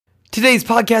Today's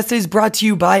podcast is brought to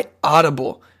you by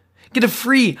Audible. Get a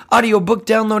free audiobook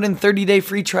download and 30-day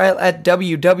free trial at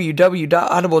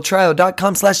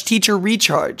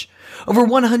www.audibletrial.com/teacherrecharge. Over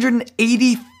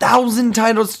 180,000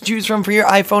 titles to choose from for your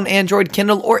iPhone, Android,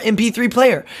 Kindle, or MP3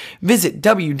 player. Visit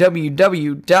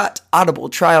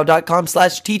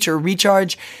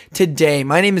www.audibletrial.com/teacherrecharge today.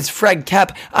 My name is Fred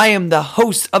Kapp. I am the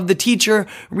host of the Teacher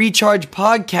Recharge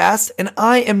podcast, and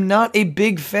I am not a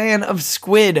big fan of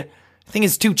squid. I think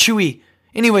it's too chewy.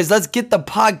 Anyways, let's get the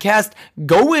podcast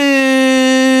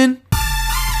going.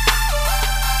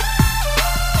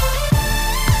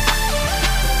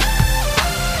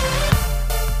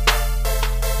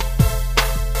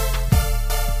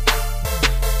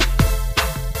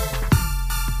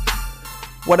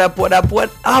 What up, what up,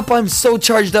 what up? I'm so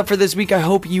charged up for this week. I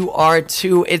hope you are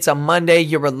too. It's a Monday.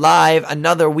 You're alive.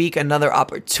 Another week, another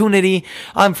opportunity.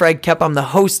 I'm Fred Kapp. I'm the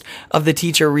host of the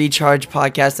Teacher Recharge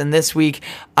podcast. And this week,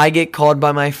 I get called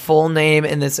by my full name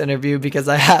in this interview because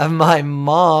I have my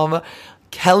mom,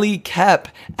 Kelly Kapp,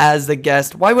 as the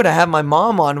guest. Why would I have my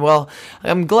mom on? Well,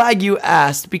 I'm glad you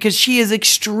asked because she is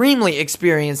extremely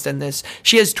experienced in this.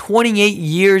 She has 28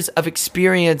 years of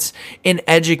experience in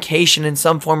education in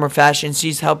some form or fashion.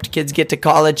 She's helped kids get to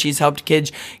college. She's helped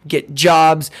kids get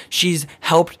jobs. She's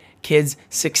helped kids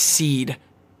succeed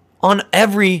on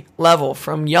every level,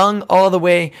 from young all the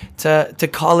way to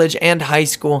college and high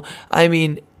school. I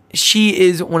mean, she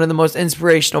is one of the most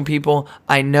inspirational people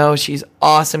I know. She's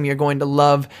awesome. You're going to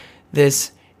love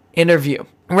this interview.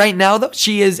 Right now, though,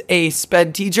 she is a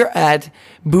SPED teacher at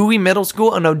Bowie Middle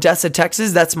School in Odessa,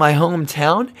 Texas. That's my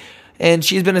hometown. And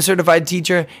she's been a certified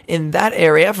teacher in that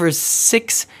area for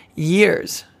 6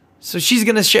 years. So she's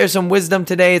going to share some wisdom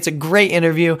today. It's a great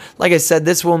interview. Like I said,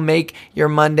 this will make your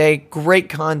Monday. Great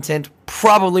content.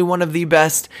 Probably one of the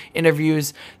best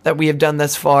interviews that we have done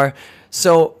thus far.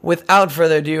 So without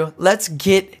further ado, let's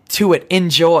get to it.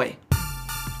 Enjoy.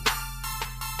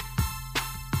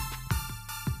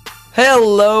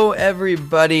 Hello,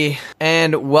 everybody,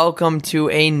 and welcome to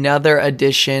another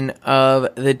edition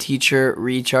of the Teacher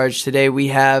Recharge. Today we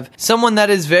have someone that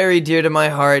is very dear to my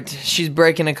heart. She's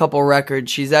breaking a couple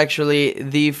records. She's actually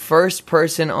the first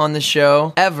person on the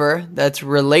show ever that's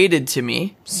related to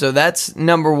me. So that's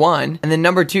number one. And then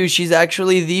number two, she's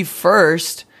actually the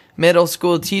first middle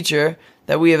school teacher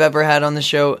that we have ever had on the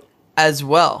show as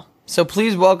well. So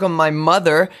please welcome my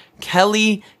mother,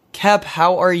 Kelly Kapp.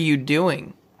 How are you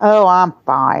doing? Oh, I'm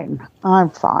fine. I'm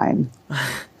fine.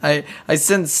 I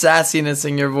sense sassiness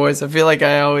in your voice. I feel like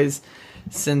I always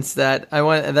sense that.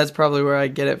 That's probably where I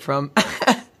get it from.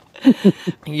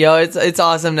 Yo, it's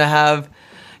awesome to have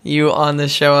you on the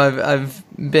show. I've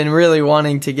been really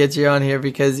wanting to get you on here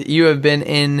because you have been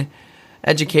in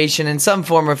education in some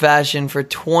form or fashion for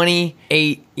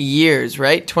 28 years,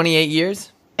 right? 28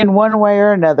 years? In one way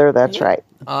or another, that's right.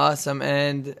 Awesome.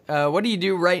 And what do you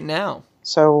do right now?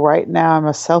 So right now I'm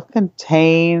a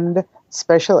self-contained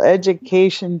special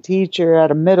education teacher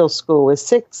at a middle school with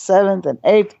 6th, 7th, and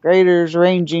 8th graders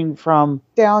ranging from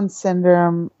Down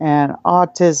syndrome and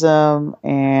autism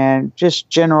and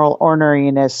just general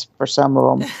orneriness for some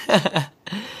of them.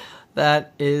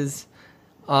 That is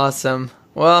awesome.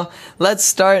 Well, let's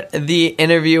start the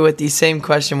interview with the same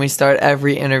question we start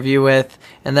every interview with,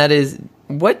 and that is,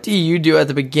 what do you do at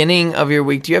the beginning of your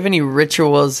week? Do you have any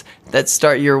rituals that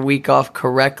start your week off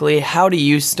correctly? How do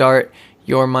you start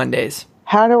your Mondays?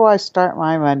 How do I start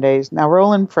my Mondays? Now,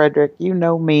 Roland Frederick, you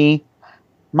know me.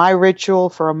 My ritual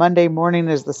for a Monday morning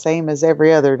is the same as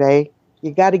every other day.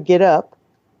 You got to get up.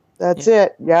 That's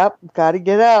it. Yep, got to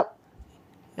get up.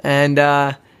 And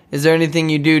is there anything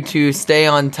you do to stay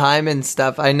on time and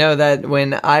stuff? I know that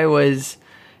when I was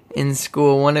in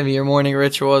school, one of your morning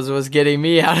rituals was getting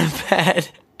me out of bed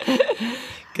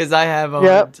because I have a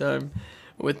hard time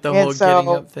with the whole getting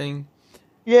up thing.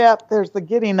 Yep, there's the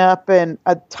getting up and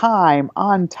a time,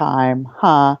 on time,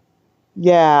 huh?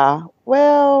 Yeah,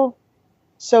 well,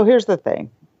 so here's the thing.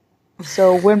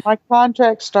 So when my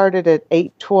contract started at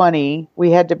 8:20,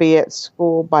 we had to be at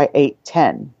school by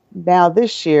 8:10. Now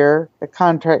this year, the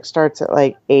contract starts at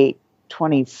like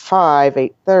 8:25,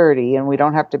 8:30, and we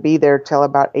don't have to be there till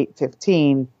about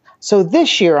 8:15. So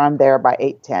this year I'm there by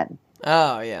 8:10.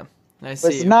 Oh, yeah. I see. I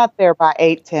was not there by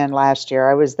 8:10 last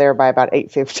year. I was there by about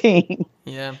 8:15.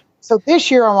 Yeah. So this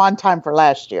year I'm on time for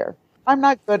last year. I'm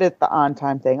not good at the on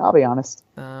time thing, I'll be honest.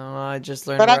 Oh, I just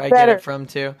learned where I get it from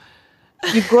too.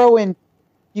 You grow into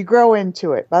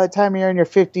it. By the time you're in your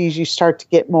 50s, you start to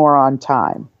get more on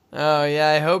time. Oh,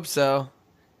 yeah, I hope so.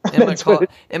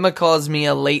 Emma calls me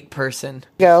a late person.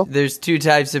 Go. There's two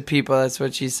types of people. That's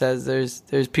what she says.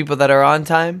 There's people that are on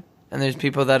time, and there's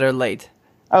people that are late.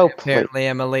 Oh, I please. apparently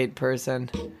am a late person,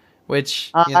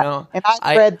 which, And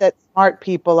I read that smart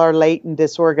people are late and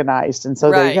disorganized, and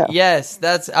so there you right. go. Yes.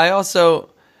 I also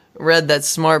read that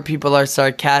smart people are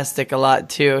sarcastic a lot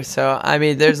too. So, I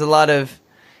mean, there's a lot of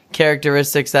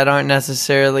characteristics that aren't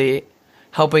necessarily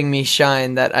helping me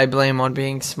shine that I blame on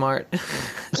being smart.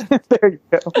 There you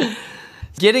go.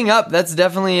 Getting up, that's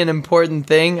definitely an important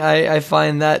thing. I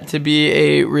find that to be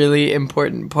a really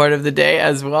important part of the day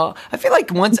as well. I feel like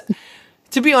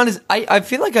to be honest, I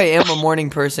feel like I am a morning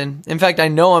person. In fact, I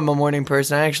know I'm a morning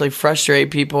person. I actually frustrate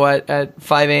people at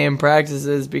 5 a.m.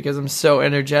 practices because I'm so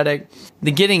energetic.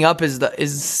 The getting up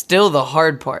is still the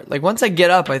hard part. Like once I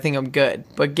get up, I think I'm good.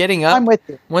 But getting up, I'm with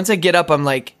you. once I get up, I'm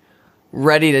like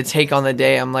ready to take on the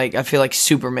day. I feel like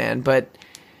Superman. But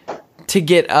to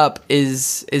get up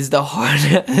is the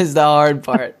hard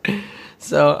part.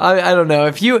 So I don't know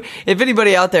if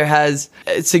anybody out there has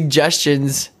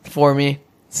suggestions for me,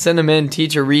 send them in,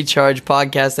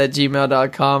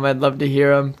 teacherrechargepodcast@gmail.com. I'd love to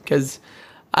hear them because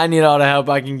I need all the help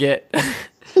I can get.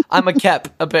 I'm a Kep,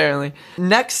 apparently.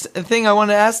 Next thing I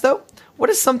want to ask, though, what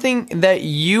is something that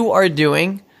you are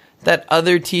doing that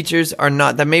other teachers are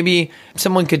not, that maybe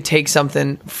someone could take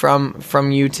something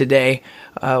from you today?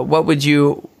 What would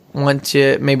you want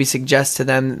to maybe suggest to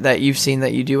them that you've seen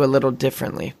that you do a little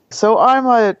differently? So I'm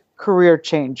a career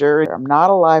changer. I'm not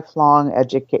a lifelong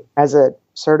as a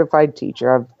certified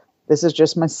teacher. This is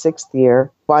just my 6th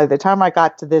year. By the time I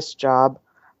got to this job,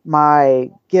 my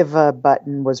give a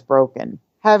button was broken.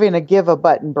 Having a give a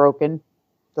button broken,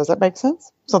 does that make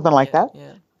sense? Something like that.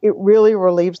 Yeah. It really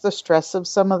relieves the stress of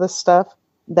some of the stuff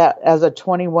that as a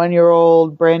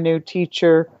 21-year-old brand new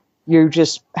teacher, you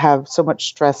just have so much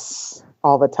stress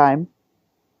all the time.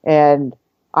 And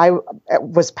I'm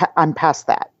past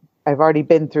that. I've already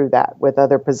been through that with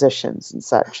other positions and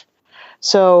such.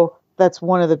 So that's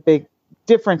one of the big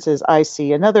differences I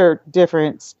see. Another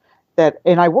difference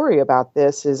and I worry about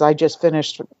this, is I just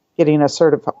finished getting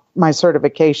my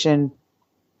certification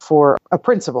for a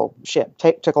principalship.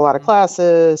 Took a lot of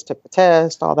classes, took the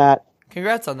test, all that.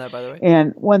 Congrats on that, by the way.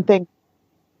 And one thing,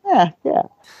 yeah.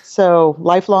 So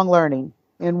lifelong learning.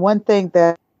 And one thing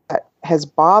that has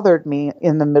bothered me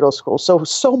in the middle school,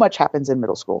 so much happens in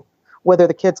middle school, whether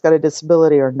the kid's got a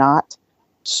disability or not,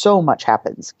 so much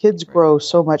happens. Kids grow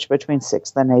so much between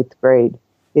 6th and 8th grade.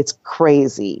 It's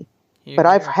crazy. But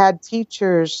I've had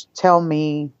teachers tell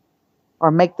me or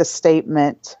make the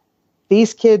statement,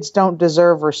 these kids don't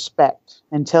deserve respect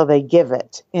until they give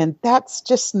it. And that's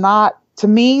just not, to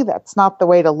me, that's not the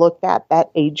way to look at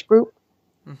that age group.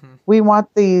 Mm-hmm. We want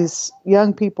these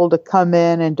young people to come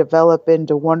in and develop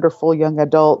into wonderful young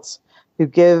adults who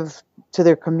give to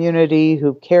their community,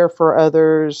 who care for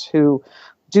others, who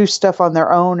do stuff on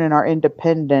their own and are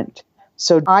independent.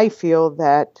 So I feel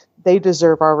that they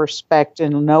deserve our respect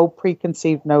and no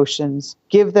preconceived notions.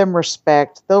 Give them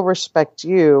respect. They'll respect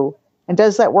you. And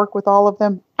does that work with all of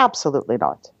them? Absolutely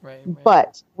not. Right.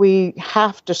 But we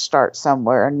have to start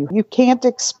somewhere. And you can't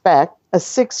expect a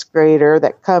 6th grader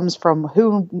that comes from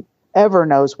whoever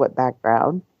knows what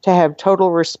background to have total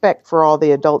respect for all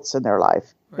the adults in their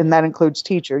life. Right. And that includes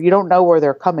teacher. You don't know where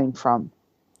they're coming from.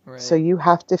 Right. So you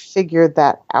have to figure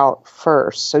that out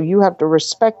first. So you have to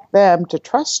respect them to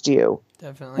trust you.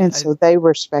 Definitely. And so they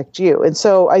respect you. And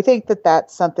so I think that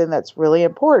that's something that's really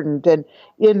important. And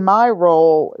in my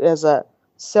role as a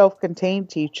self-contained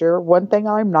teacher, one thing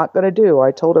I'm not going to do, I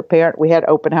told a parent, we had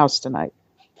open house tonight.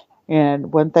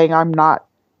 And one thing I'm not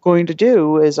going to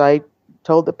do is I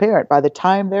told the parent, by the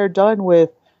time they're done with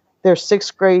their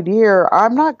 6th grade year,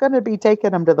 I'm not going to be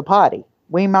taking them to the potty.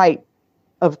 We might,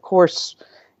 of course,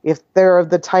 if they're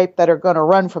the type that are going to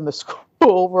run from the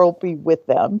school, we'll be with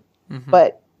them. Mm-hmm.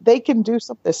 But they can do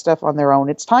some of this stuff on their own.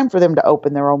 It's time for them to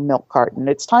open their own milk carton.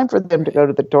 It's time for them to go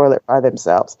to the toilet by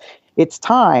themselves. It's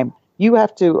time. You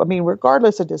have to,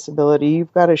 regardless of disability,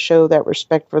 you've got to show that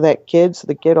respect for that kid so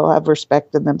the kid will have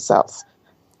respect in themselves.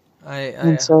 I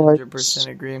 100%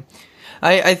 agree.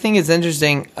 I think it's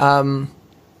interesting.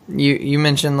 You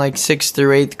mentioned like 6th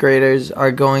through 8th graders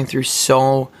are going through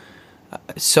so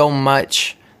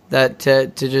much that to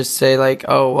just say like,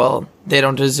 oh, well, they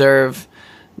don't deserve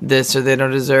this or they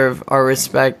don't deserve our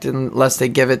respect unless they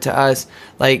give it to us.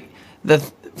 Like,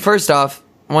 first off,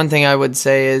 one thing I would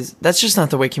say is that's just not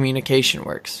the way communication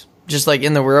works. Just like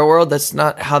in the real world, that's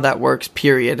not how that works,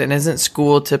 period. And isn't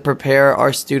school to prepare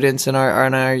our students and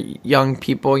our young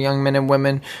people, young men and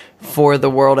women for the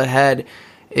world ahead?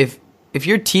 If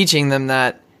you're teaching them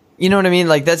that, you know what I mean?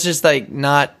 Like, that's just like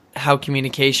not how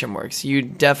communication works.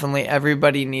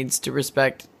 Everybody needs to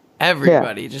respect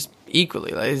everybody just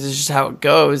equally. Like, this is just how it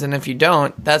goes. And if you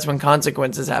don't, that's when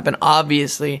consequences happen.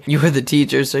 Obviously, you are the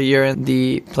teacher, so you're in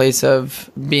the place of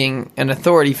being an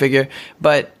authority figure.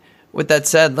 But with that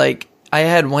said, like, I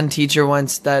had one teacher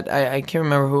once that I can't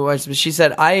remember who it was, but she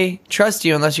said, I trust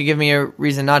you unless you give me a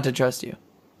reason not to trust you.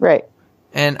 Right.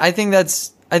 And I think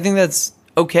that's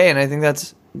okay. And I think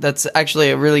that's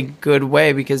actually a really good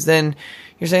way, because then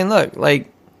you're saying, look, like,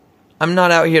 I'm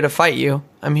not out here to fight you.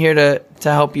 I'm here to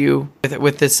help you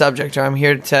with this subject, or I'm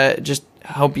here to just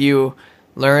help you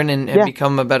learn and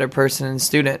become a better person and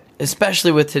student,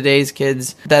 especially with today's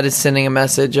kids. That is sending a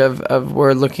message of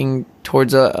we're looking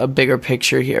towards a bigger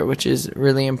picture here, which is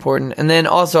really important. And then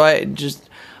also, I just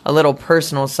a little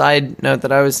personal side note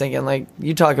that I was thinking, like,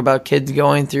 you talk about kids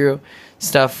going through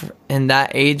stuff in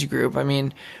that age group. I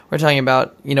mean, we're talking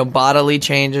about, bodily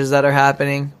changes that are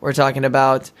happening. We're talking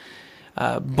about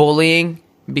bullying,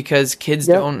 because kids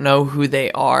don't know who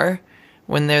they are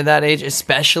when they're that age,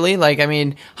 especially. Like, I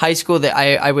mean, high school,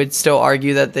 I would still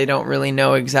argue that they don't really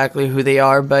know exactly who they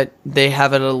are, but they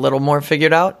have it a little more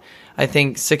figured out. I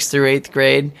think 6th through 8th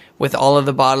grade, with all of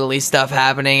the bodily stuff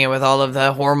happening and with all of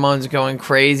the hormones going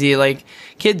crazy, like,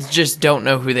 kids just don't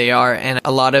know who they are. And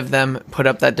a lot of them put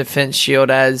up that defense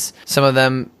shield, as some of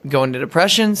them go into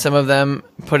depression. Some of them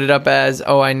put it up as,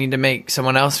 oh, I need to make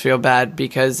someone else feel bad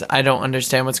because I don't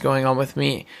understand what's going on with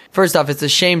me. First off, it's a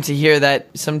shame to hear that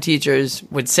some teachers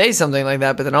would say something like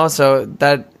that, but then also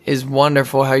that is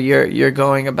wonderful how you're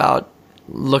going about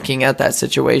looking at that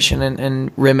situation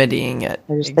and remedying it.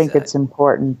 I just think it's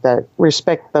important that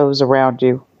respect those around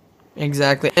you.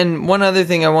 Exactly. And one other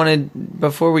thing I wanted,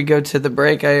 before we go to the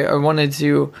break, I wanted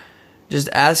to just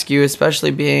ask you,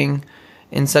 especially being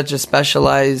in such a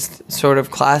specialized sort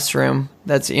of classroom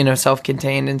that's,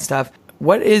 self-contained and stuff,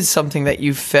 what is something that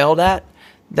you failed at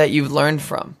that you've learned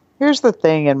from? Here's the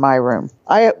thing in my room.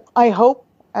 I hope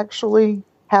actually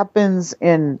happens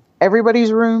in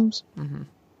everybody's rooms. Mm-hmm.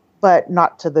 But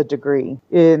not to the degree.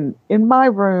 In my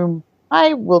room,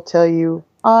 I will tell you,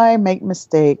 I make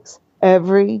mistakes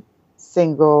every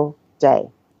single day.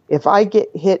 If I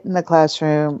get hit in the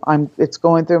classroom, it's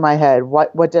going through my head.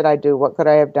 What did I do? What could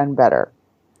I have done better?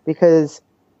 Because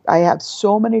I have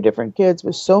so many different kids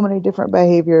with so many different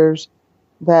behaviors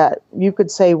that you could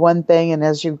say one thing, and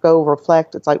as you go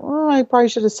reflect, it's like, I probably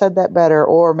should have said that better.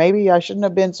 Or maybe I shouldn't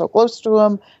have been so close to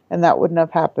him and that wouldn't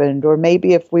have happened. Or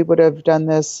maybe if we would have done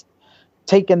this,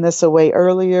 taken this away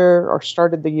earlier, or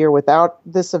started the year without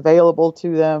this available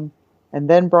to them and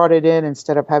then brought it in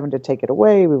instead of having to take it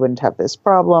away, we wouldn't have this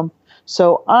problem.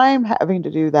 So I'm having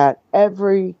to do that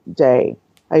every day.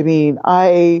 I mean,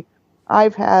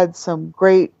 I've had some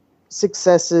great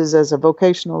successes as a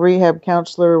vocational rehab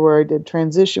counselor where I did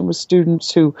transition with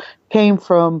students who came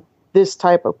from this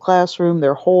type of classroom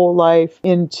their whole life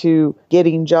into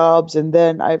getting jobs. And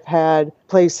then I've had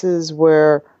places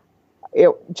where it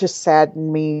just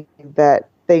saddened me that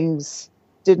things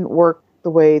didn't work the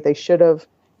way they should have.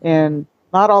 And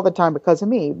not all the time because of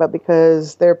me, but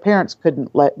because their parents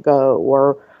couldn't let go,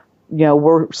 or,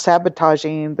 were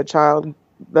sabotaging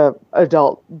the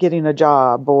adult getting a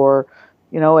job, or,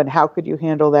 and how could you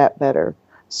handle that better?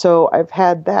 So I've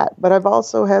had that, but I've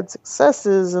also had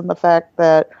successes in the fact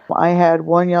that I had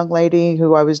one young lady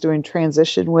who I was doing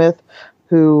transition with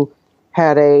who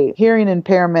had a hearing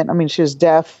impairment. I mean, she was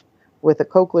deaf with a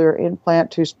cochlear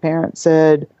implant, whose parents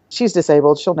said, she's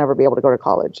disabled, she'll never be able to go to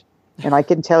college. And I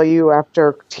can tell you,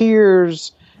 after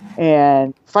tears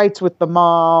and fights with the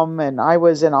mom, and I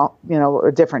was in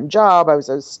a different job, I was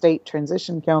a state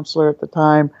transition counselor at the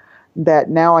time, that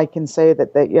now I can say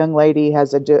that young lady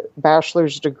has a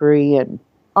bachelor's degree in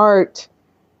art,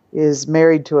 is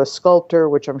married to a sculptor,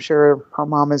 which I'm sure her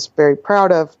mom is very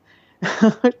proud of.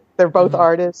 They're both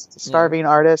artists, starving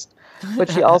artists.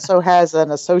 But she also has an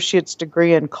associate's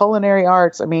degree in culinary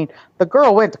arts. I mean, the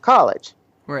girl went to college,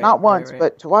 not once,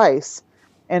 but twice,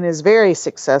 and is very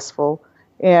successful.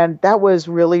 And that was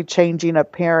really changing a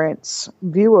parent's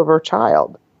view of her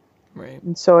child. Right.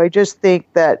 And so I just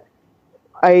think that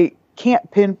I can't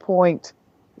pinpoint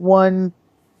one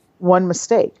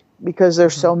mistake, because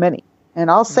there's so many.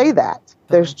 And I'll say that.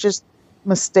 There's just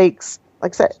mistakes,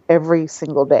 like I said, every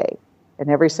single day. And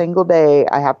every single day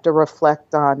I have to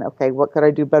reflect on, okay, what could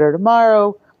I do better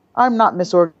tomorrow? I'm not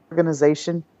Miss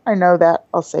Organization. I know that.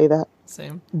 I'll say that.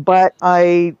 Same. But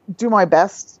I do my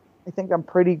best. I think I'm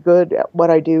pretty good at what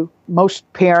I do.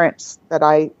 Most parents that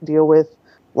I deal with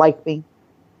like me.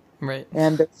 Right.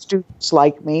 And the students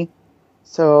like me.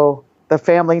 So the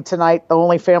family tonight, the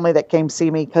only family that came see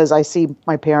me, because I see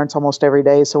my parents almost every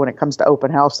day. So when it comes to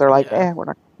open house, they're like, we're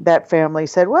not. That family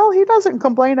said, well, he doesn't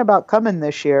complain about coming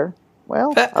this year.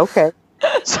 Well, okay.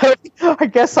 So I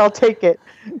guess I'll take it.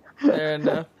 Fair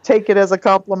enough. Take it as a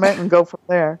compliment and go from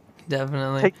there.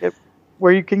 Definitely. Take it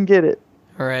where you can get it.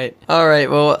 All right. All right.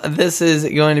 Well, this is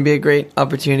going to be a great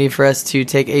opportunity for us to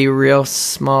take a real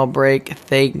small break,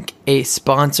 thank a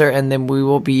sponsor, and then we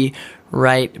will be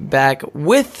right back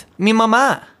with Mi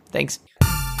Mama. Thanks.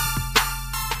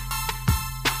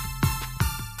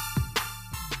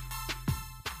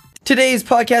 Today's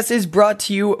podcast is brought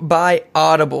to you by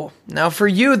Audible. Now, for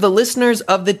you, the listeners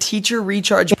of the Teacher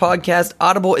Recharge podcast,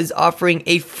 Audible is offering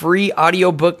a free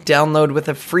audiobook download with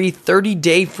a free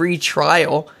 30-day free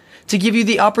trial to give you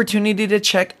the opportunity to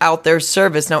check out their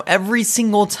service. Now, every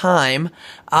single time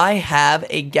I have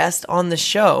a guest on the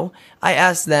show, I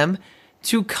ask them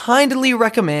to kindly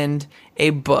recommend a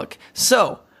book.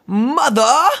 So,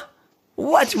 Mother,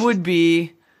 what would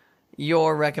be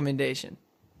your recommendation?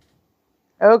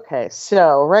 Okay,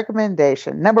 so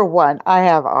recommendation. Number one, I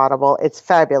have Audible. It's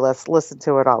fabulous. Listen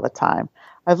to it all the time.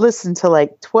 I've listened to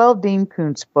like 12 Dean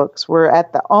Koontz books. We're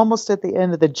almost at the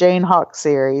end of the Jane Hawk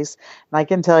series, and I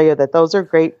can tell you that those are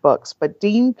great books. But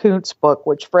Dean Koontz book,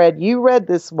 which Fred, you read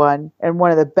this one, and one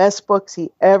of the best books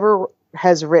he ever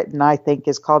has written, I think,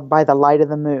 is called By the Light of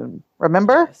the Moon.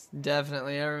 Remember? Yes,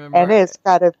 definitely, I remember. And it's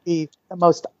got to be the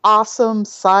most awesome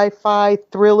sci-fi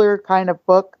thriller kind of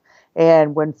book.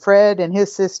 And when Fred and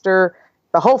his sister,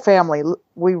 the whole family,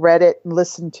 we read it and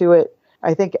listened to it,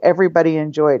 I think everybody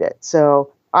enjoyed it.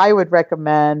 So I would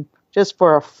recommend, just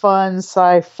for a fun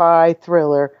sci-fi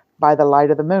thriller, By the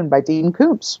Light of the Moon by Dean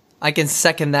Koontz. I can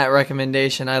second that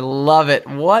recommendation. I love it.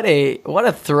 What a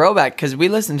throwback, because we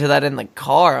listened to that in the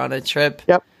car on a trip.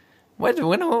 Yep. When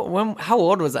how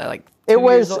old was I? Like 2 it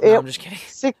was. years old? No, I'm just kidding.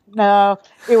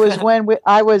 It was when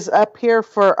I was up here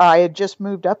I had just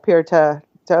moved up here to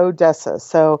Odessa.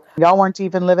 So y'all weren't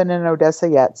even living in Odessa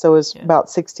yet. So it was about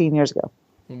 16 years ago.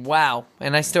 Wow.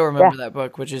 And I still remember that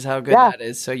book, which is how good that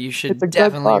is. So you should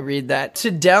definitely read that. To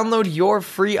download your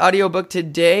free audiobook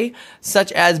today,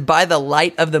 such as By the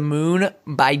Light of the Moon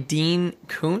by Dean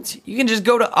Koontz, you can just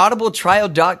go to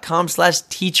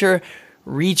audibletrial.com/teacher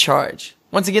recharge.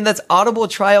 Once again, that's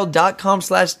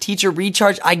audibletrial.com/teacher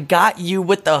recharge. I got you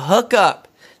with the hookup.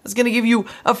 That's going to give you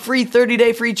a free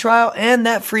 30-day free trial and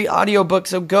that free audiobook.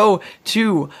 So go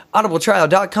to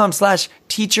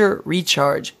audibletrial.com/teacher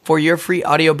recharge for your free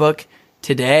audiobook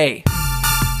today.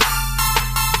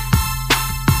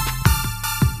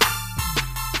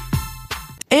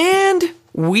 And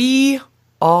we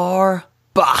are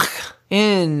back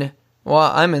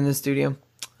I'm in the studio.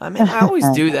 I always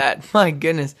do that. My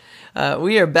goodness.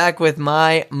 We are back with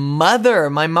my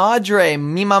mother, my madre,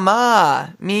 mi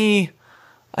mama, me.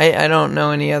 I don't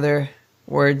know any other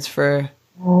words for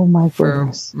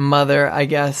mother, I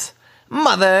guess.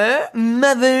 Mother.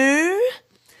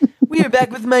 We are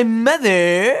back with my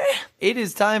mother. It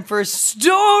is time for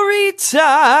story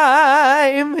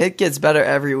time. It gets better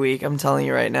every week, I'm telling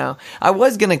you right now. I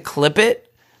was going to clip it.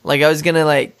 I was going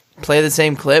to play the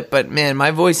same clip, but man,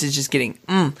 my voice is just getting,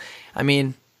 it's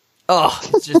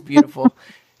just beautiful.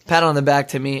 Pat on the back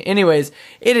to me. Anyways,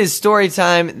 it is story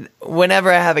time.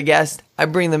 Whenever I have a guest, I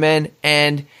bring them in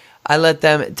and I let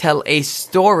them tell a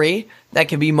story that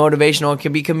can be motivational. It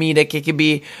could be comedic. It could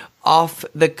be off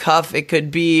the cuff. It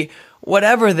could be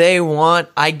whatever they want.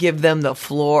 I give them the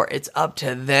floor. It's up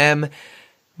to them.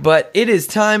 But it is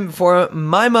time for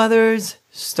my mother's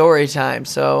story time.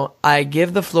 So I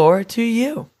give the floor to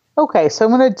you. Okay, so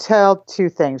I'm going to tell two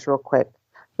things real quick.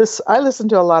 I listen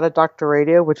to a lot of Dr.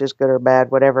 Radio, which is good or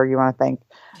bad, whatever you want to think.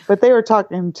 But they were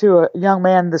talking to a young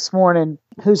man this morning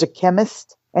who's a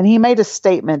chemist, and he made a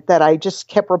statement that I just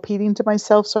kept repeating to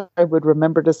myself so I would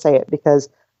remember to say it because,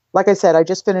 like I said, I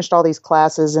just finished all these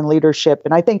classes in leadership,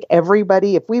 and I think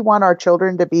everybody, if we want our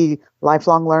children to be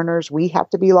lifelong learners, we have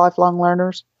to be lifelong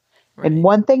learners. Right. And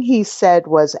one thing he said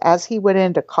was as he went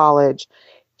into college,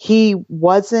 he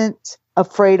wasn't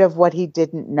afraid of what he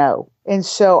didn't know. And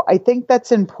so I think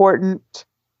that's important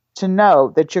to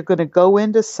know that you're going to go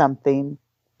into something.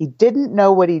 He didn't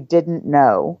know what he didn't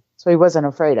know, so he wasn't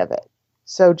afraid of it.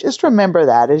 So just remember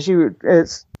that as you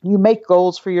make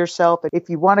goals for yourself. If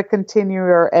you want to continue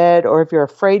your ed or if you're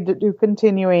afraid to do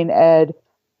continuing ed,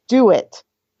 do it.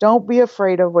 Don't be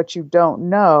afraid of what you don't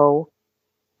know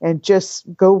and just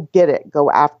go get it, go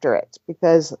after it,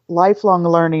 because lifelong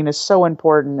learning is so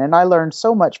important, and I learned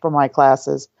so much from my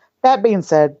classes. That being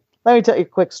said, let me tell you a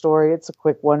quick story. It's a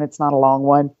quick one. It's not a long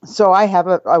one. So I have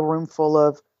a room full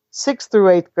of 6th through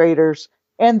 8th graders,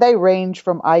 and they range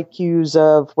from IQs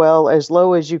of, as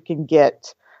low as you can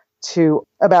get to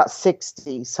about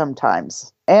 60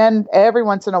 sometimes. And every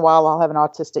once in a while, I'll have an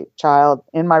autistic child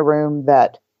in my room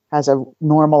that has a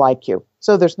normal IQ.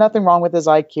 So there's nothing wrong with his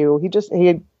IQ.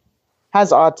 He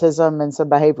has autism and some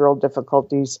behavioral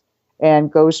difficulties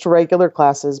and goes to regular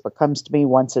classes, but comes to me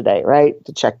once a day, right,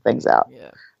 to check things out.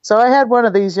 Yeah. So I had one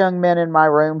of these young men in my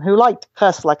room who liked to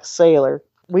cuss like a sailor.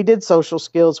 We did social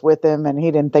skills with him, and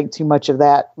he didn't think too much of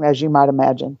that, as you might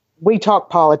imagine. We talk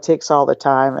politics all the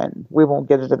time, and we won't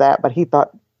get into that, but he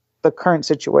thought the current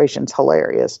situation's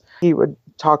hilarious. He would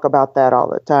talk about that all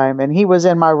the time. And he was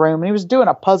in my room, and he was doing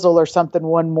a puzzle or something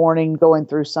one morning, going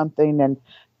through something, and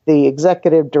the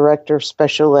executive director of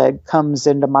special ed comes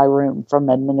into my room from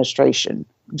administration,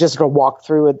 just to walk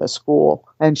through in the school.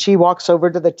 And she walks over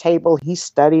to the table. He's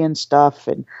studying stuff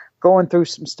and going through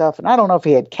some stuff. And I don't know if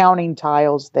he had counting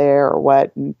tiles there or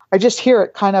what. And I just hear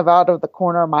it kind of out of the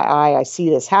corner of my eye. I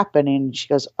see this happening. She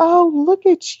goes, "Oh, look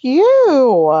at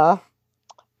you.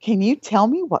 Can you tell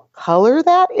me what color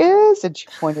that is?" And she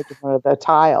pointed to one of the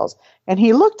tiles. And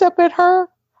he looked up at her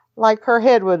like her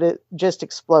head would have just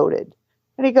exploded.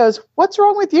 And he goes, "What's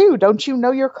wrong with you? Don't you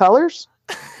know your colors?"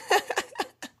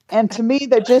 And to me,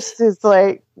 that just is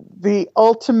like the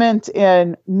ultimate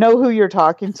in know who you're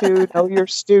talking to, know your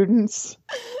students,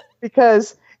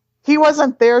 because he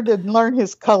wasn't there to learn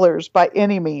his colors by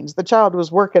any means. The child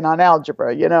was working on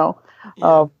algebra, you know.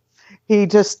 Yeah. He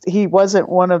wasn't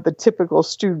one of the typical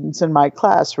students in my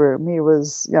classroom. He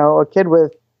was, you know, a kid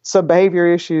with some behavior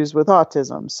issues with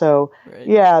autism. So Right.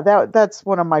 yeah, that's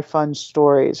one of my fun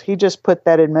stories. He just put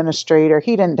that administrator,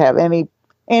 he didn't have any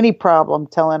problem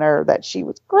telling her that she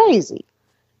was crazy.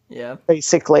 Yeah.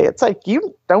 Basically, it's like,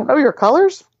 you don't know your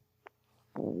colors?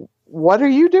 What are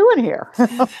you doing here?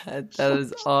 That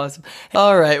is awesome.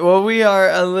 All right. Well, we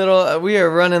are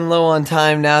running low on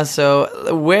time now.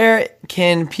 So where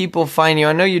can people find you?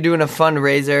 I know you're doing a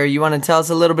fundraiser. You want to tell us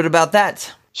a little bit about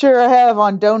that? Sure, I have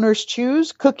on Donors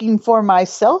Choose, Cooking for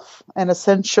Myself, an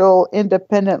essential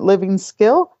independent living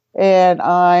skill. And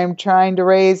I'm trying to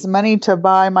raise money to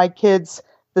buy my kids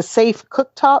the safe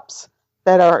cooktops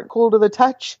that are cool to the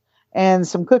touch and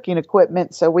some cooking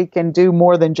equipment so we can do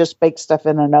more than just bake stuff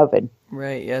in an oven.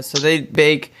 Right. Yeah. So they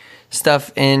bake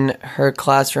stuff in her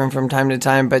classroom from time to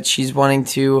time, but she's wanting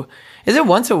to, is it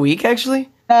once a week actually?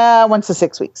 Once to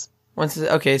 6 weeks.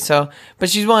 Okay. So, but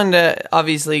she's wanting to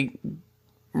obviously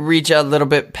reach a little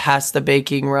bit past the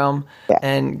baking realm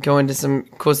and go into some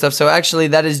cool stuff. So actually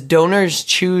that is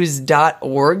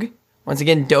donorschoose.org. Once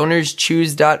again,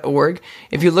 donorschoose.org.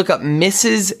 If you look up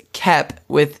Mrs.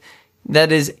 Koepp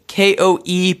that is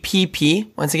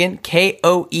Koepp. Once again,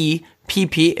 Koepp.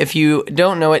 If you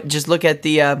don't know it, just look at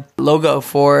the logo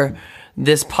for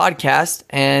this podcast,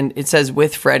 and it says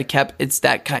with Fred Koepp. It's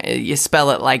that kind. You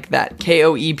spell it like that,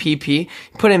 Koepp.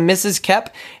 Put in Mrs. Koepp,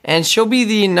 and she'll be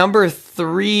the number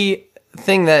 3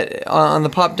 thing that on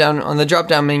the drop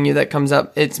down menu that comes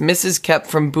up. It's Mrs. Koepp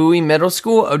from Bowie Middle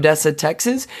School, Odessa,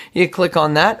 Texas. You click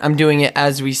on that. I'm doing it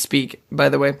as we speak, by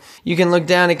the way. You can look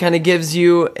down. It kind of gives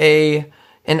you an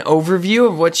overview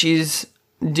of what she's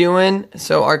doing.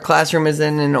 So our classroom is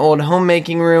in an old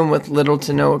homemaking room with little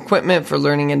to no equipment for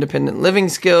learning independent living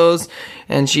skills,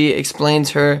 and she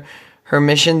explains her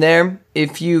mission there.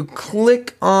 If you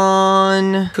click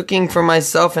on Cooking for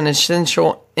Myself, an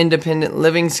essential independent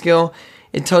living skill,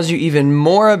 it tells you even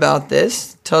more about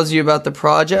this, tells you about the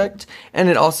project, and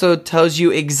it also tells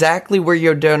you exactly where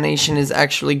your donation is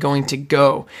actually going to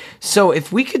go. So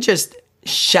if we could just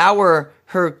shower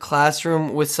her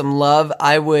classroom with some love,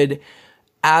 I would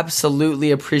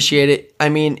absolutely appreciate it. I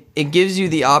mean, it gives you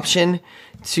the option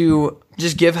to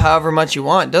just give however much you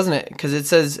want, doesn't it? Because it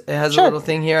says it has a little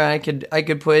thing here. I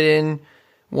could put in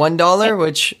 $1,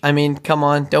 which, I mean, come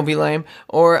on, don't be lame.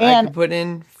 Or I could put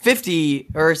in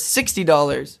 $50 or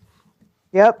 $60.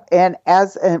 Yep. And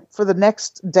for the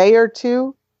next day or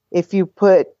two, if you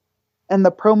put in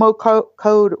the promo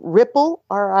code RIPPLE,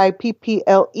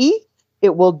 RIPPLE,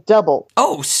 it will double.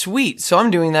 Oh, sweet. So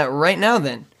I'm doing that right now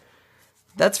then.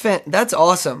 That's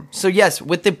awesome. So yes,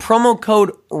 with the promo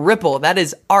code RIPPLE, that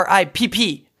is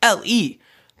RIPPLE,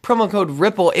 promo code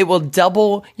RIPPLE, it will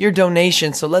double your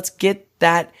donation. So let's get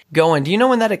that going. Do you know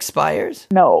when that expires?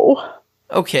 No.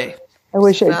 Okay. I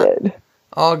wish I did.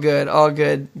 All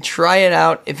good. Try it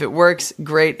out. If it works,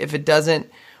 great. If it doesn't,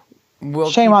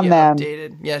 we'll keep you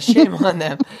updated. Yeah, shame on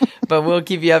them. But we'll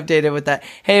keep you updated with that.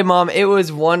 Hey, Mom, it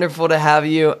was wonderful to have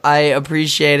you. I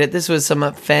appreciate it. This was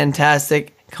some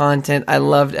fantastic content. I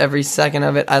loved every second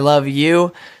of it. I love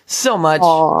you so much.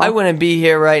 Aww. I wouldn't be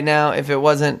here right now if it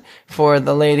wasn't for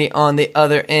the lady on the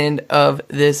other end of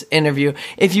this interview.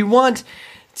 If you want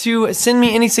to send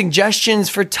me any suggestions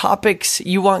for topics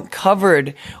you want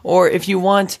covered, or if you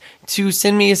want to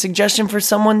send me a suggestion for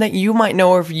someone that you might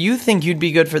know, or if you think you'd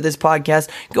be good for this podcast,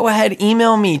 go ahead,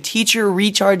 email me,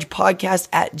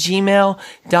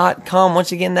 teacherrechargepodcast@gmail.com.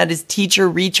 Once again, that is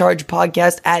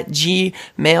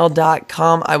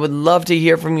teacherrechargepodcast@gmail.com. I would love to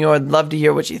hear from you. I'd love to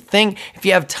hear what you think. If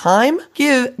you have time,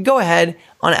 go ahead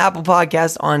on Apple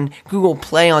Podcasts, on Google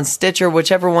Play, on Stitcher,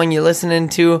 whichever one you're listening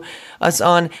to us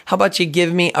on. How about you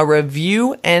give me a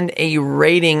review and a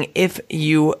rating? If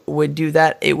you would do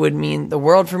that, it would mean the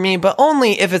world for me, but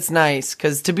only if it's nice,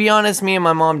 because to be honest, me and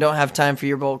my mom don't have time for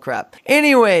your bull crap.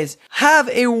 Anyways, have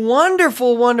a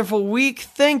wonderful, wonderful week.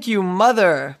 Thank you,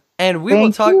 Mother. And we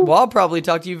will talk, well, I'll probably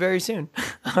talk to you very soon.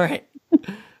 All right.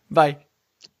 Bye.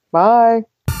 Bye.